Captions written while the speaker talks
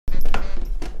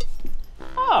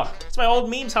Oh, it's my old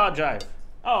memes hard drive.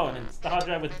 Oh, and it's the hard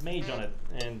drive with Mage on it.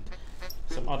 And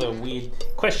some other weird,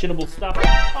 questionable stuff.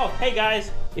 Oh, hey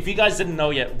guys. If you guys didn't know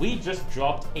yet, we just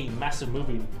dropped a massive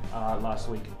movie last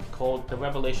week called The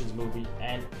Revelations Movie,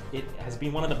 and it has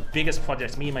been one of the biggest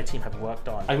projects me and my team have worked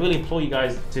on. I really implore you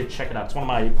guys to check it out. It's one of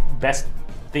my best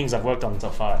things I've worked on so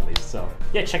far, at least. So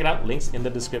yeah, check it out, links in the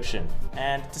description.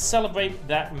 And to celebrate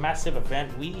that massive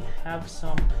event, we have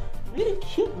some really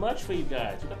cute merch for you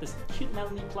guys. We got this cute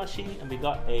Melanie plushie, and we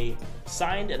got a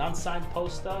signed and unsigned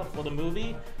poster for the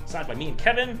movie, signed by me and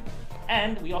Kevin.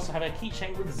 And we also have a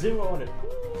keychain with 0 on it.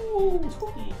 Ooh,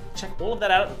 spooky. Check all of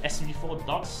that out at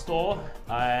SMG4.store.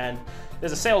 And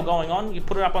there's a sale going on. You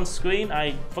put it up on screen.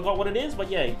 I forgot what it is, but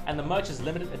yeah. And the merch is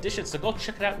limited edition, so go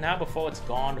check it out now before it's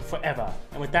gone forever.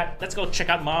 And with that, let's go check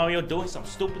out Mario doing some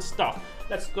stupid stuff.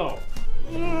 Let's go.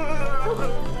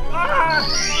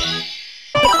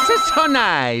 This is so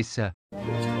nice.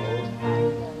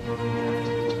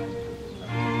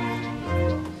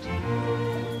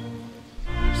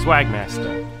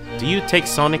 Swagmaster, do you take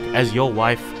Sonic as your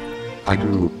wife? I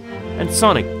do. And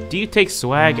Sonic, do you take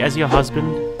Swag as your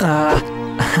husband?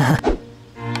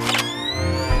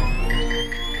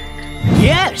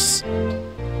 Yes!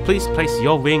 Please place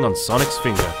your ring on Sonic's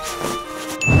finger.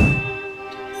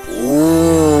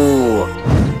 Ooh.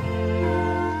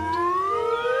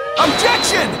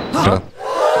 Objection!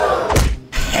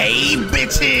 Hey,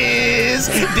 bitches!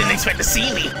 Didn't expect to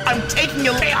see me. I'm taking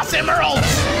your Chaos Emeralds!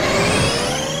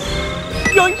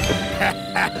 Yoink!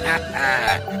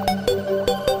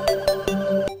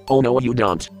 Oh no, you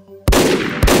don't.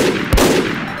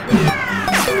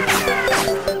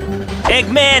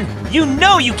 Eggman, you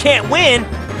know you can't win!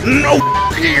 No,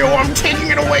 you! I'm taking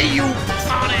it away, you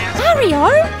ass! Mario,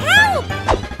 help!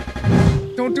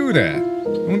 Don't do that.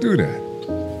 Don't do that.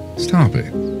 Stop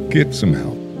it. Get some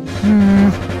help.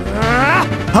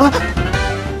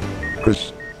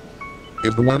 Chris,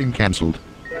 is the wedding cancelled?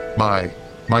 My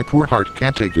poor heart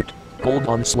can't take it. Hold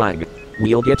on, Swag.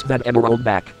 We'll get that emerald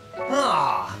back.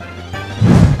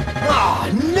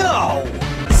 No!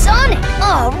 Sonic,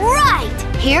 all right!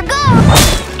 Here goes!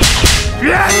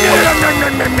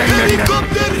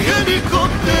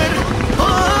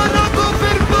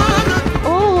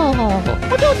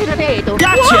 Oh,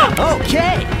 Gotcha!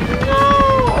 Okay! No!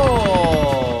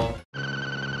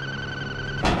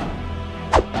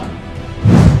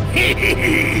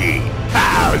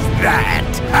 How's that?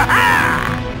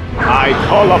 I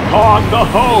call upon the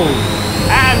hoes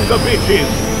and the bitches,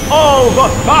 all the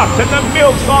thoughts and the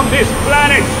milks on this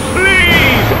planet,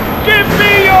 please give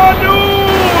me your nudes!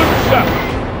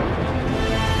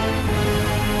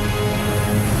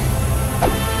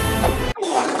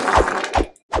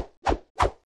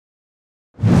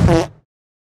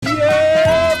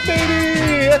 Yeah,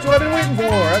 baby! That's what I've been waiting for.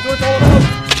 That's what it's all about.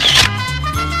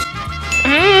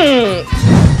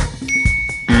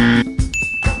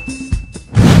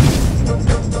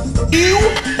 You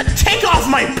take off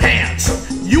my pants!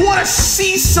 You wanna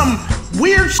see some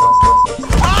weird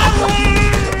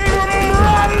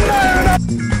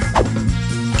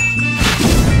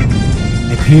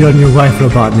I peed on your wife,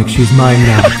 Robotnik. She's mine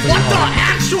now. What the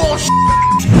actual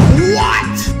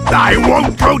What? I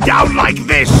won't go down like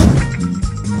this!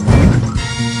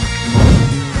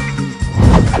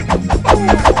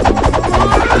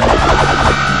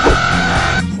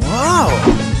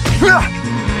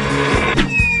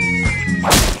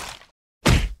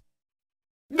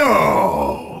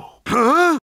 No!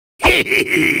 Huh?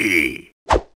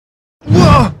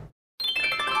 Whoa!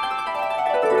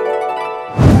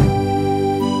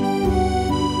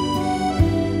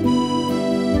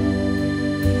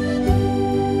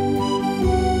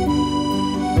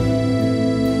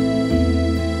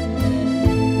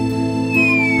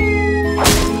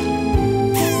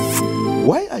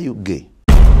 Why are you gay?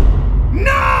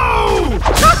 No!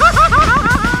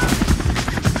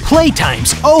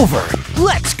 Playtime's over!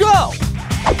 Let's go!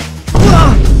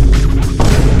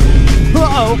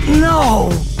 Uh-oh,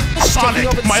 no!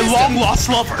 Sonic, my long-lost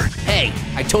lover! Hey,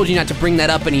 I told you not to bring that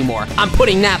up anymore. I'm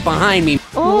putting that behind me.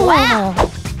 oh, wow!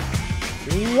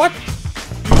 What?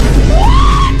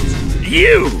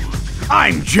 You!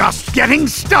 I'm just getting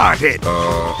started!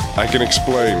 I can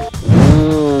explain.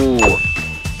 No!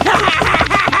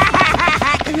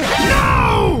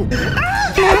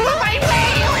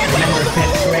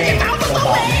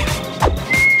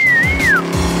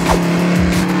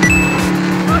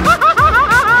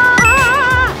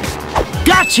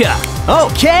 Gotcha!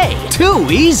 Okay, too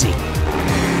easy.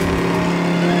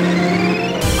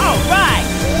 All right!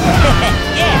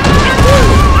 Yeah!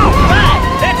 All right!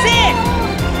 That's it!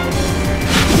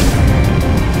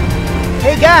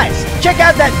 Hey guys, Check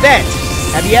out that vent!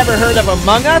 Have you ever heard of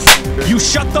Among Us? You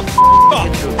shut the f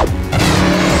up!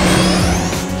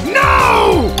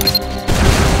 No!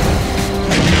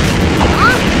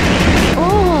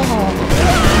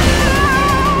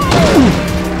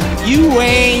 You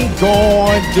ain't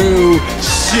going to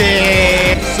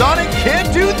shit. Sonic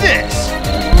can't do this.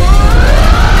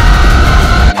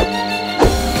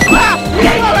 Ah!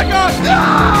 Oh my God!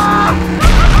 Ah!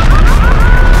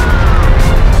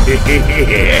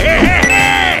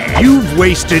 You've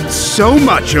wasted so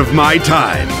much of my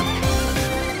time.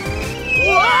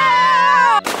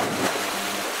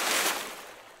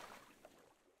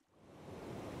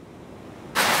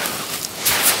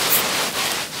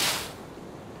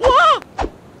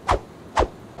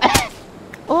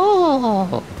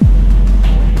 Oh.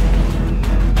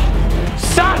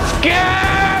 Sasuke!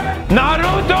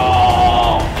 Naruto!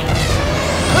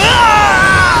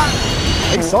 Ah!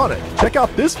 Hey Sonic, check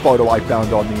out this photo I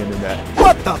found on the internet.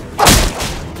 What the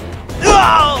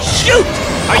Oh, shoot!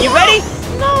 Are you ready?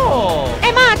 No!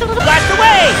 Blast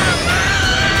away!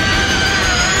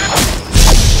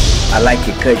 I like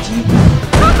it, Kudgy.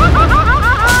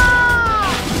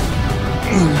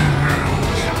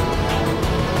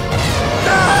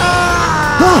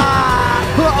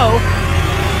 Uh-oh.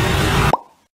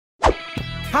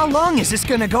 How long is this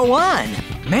gonna go on?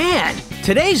 Man,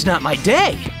 today's not my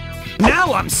day.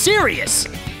 Now I'm serious.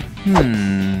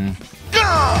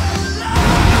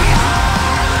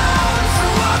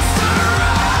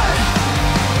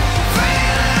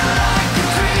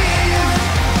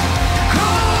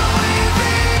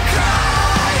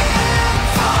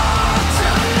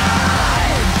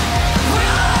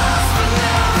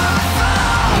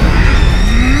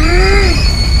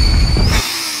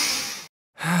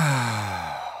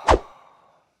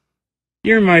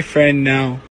 You're my friend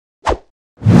now.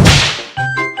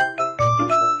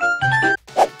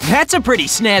 That's a pretty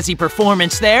snazzy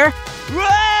performance there.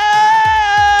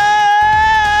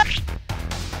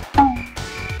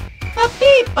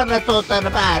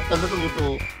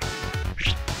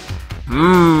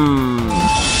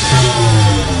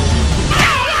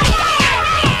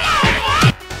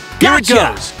 Here it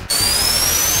goes.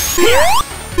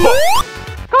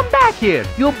 Come back here,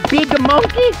 you big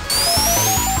monkey!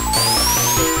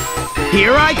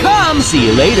 Here I come! See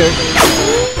you later.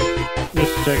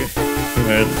 Just a second.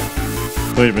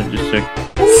 Wait a minute, just a second.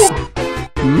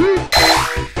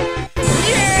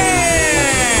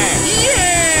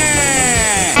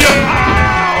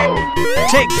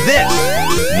 Take this!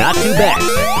 Not too bad.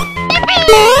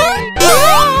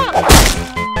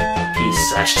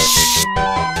 Piece of shit.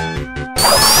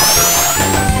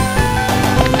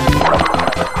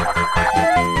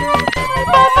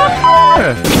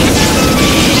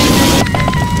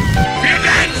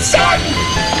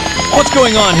 What's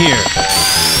going on here?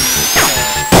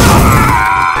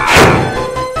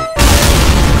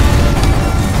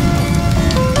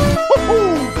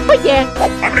 Oh yeah!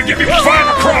 I'm gonna give you 5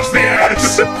 across the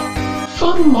ass!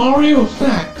 Fun Mario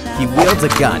fact. He wields a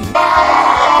gun.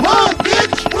 Run,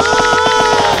 bitch,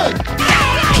 run!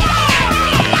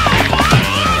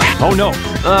 Oh no.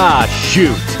 Ah,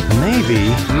 shoot.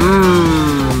 Maybe.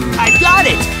 I got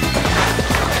it!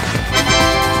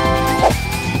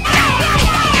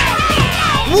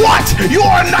 What? You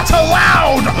are not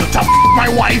allowed to f my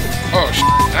wife! Oh,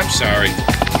 I'm sorry.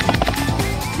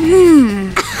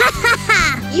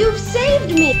 You've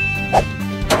saved me.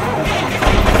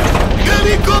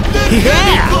 Helicopter!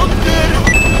 Yeah!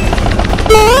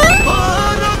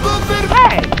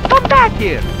 Hey, come back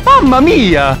here! Mamma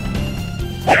mia!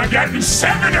 You're getting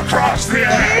 7 across the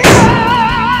ass!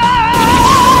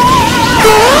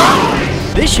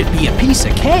 This should be a piece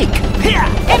of cake.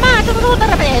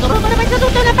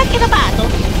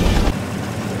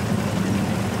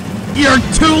 You're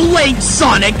too late,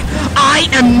 Sonic! I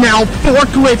am now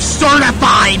forklift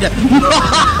certified!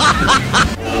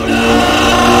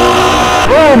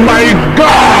 Oh my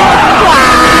God!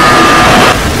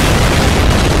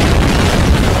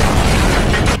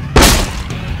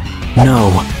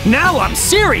 No. Now I'm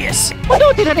serious.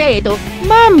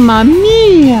 Mamma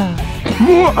mia!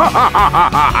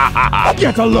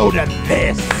 Get a load of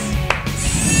this!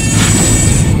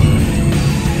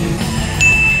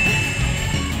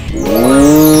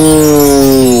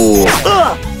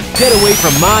 Get away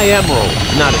from my emerald.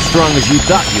 Not as strong as you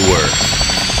thought you were.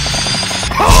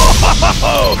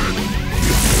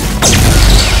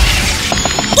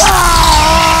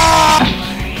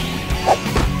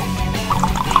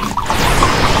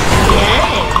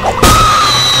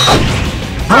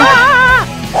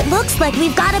 Looks like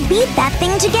we've got to beat that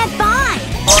thing to get by.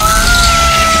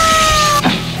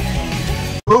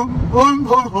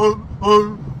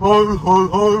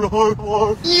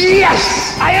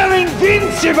 Yes! I am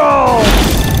invincible!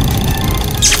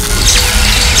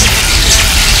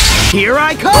 Here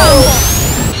I come!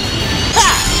 Ha!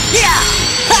 Yeah!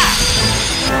 Ha!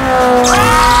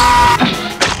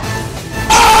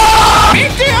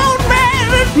 It's the old man!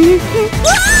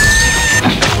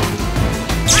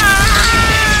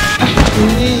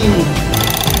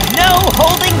 No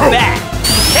holding back!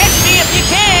 Catch me if you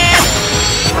can!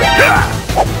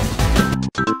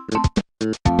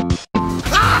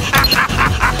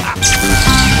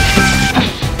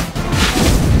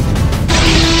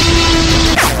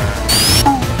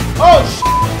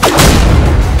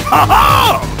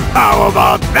 Oh, how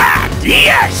about that?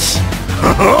 Yes!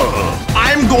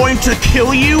 I'm going to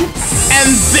kill you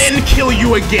and then kill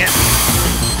you again.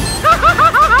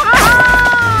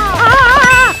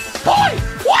 Boy,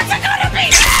 what's it gonna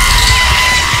be?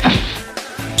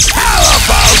 How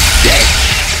about this?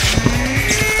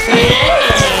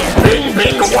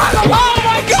 Big one! Oh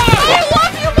my God! I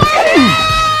love you, buddy!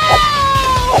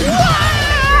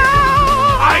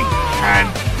 I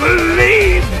can't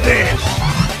believe this!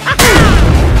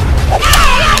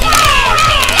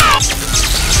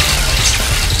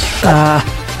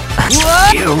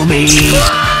 Kill me.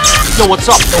 Yo, what's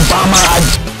up, Obama?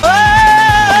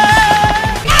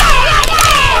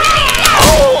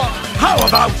 How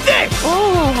about this?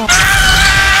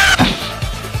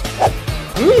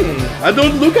 I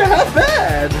don't look half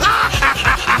bad.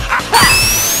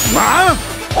 Huh?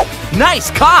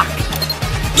 Nice cock!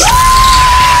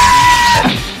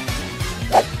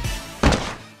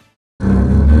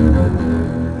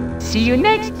 See you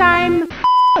next time.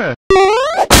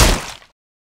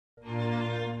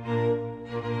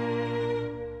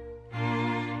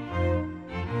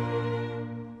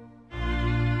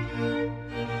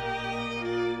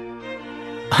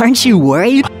 Aren't you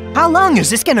worried? How long is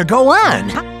this gonna go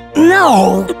on?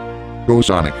 No! Go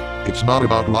Sonic. It's not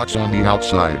about what's on the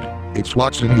outside. It's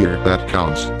what's in here that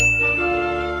counts.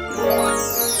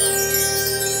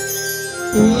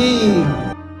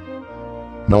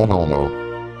 No.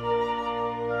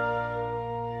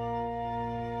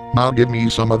 Now give me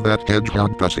some of that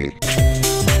hedgehog pussy.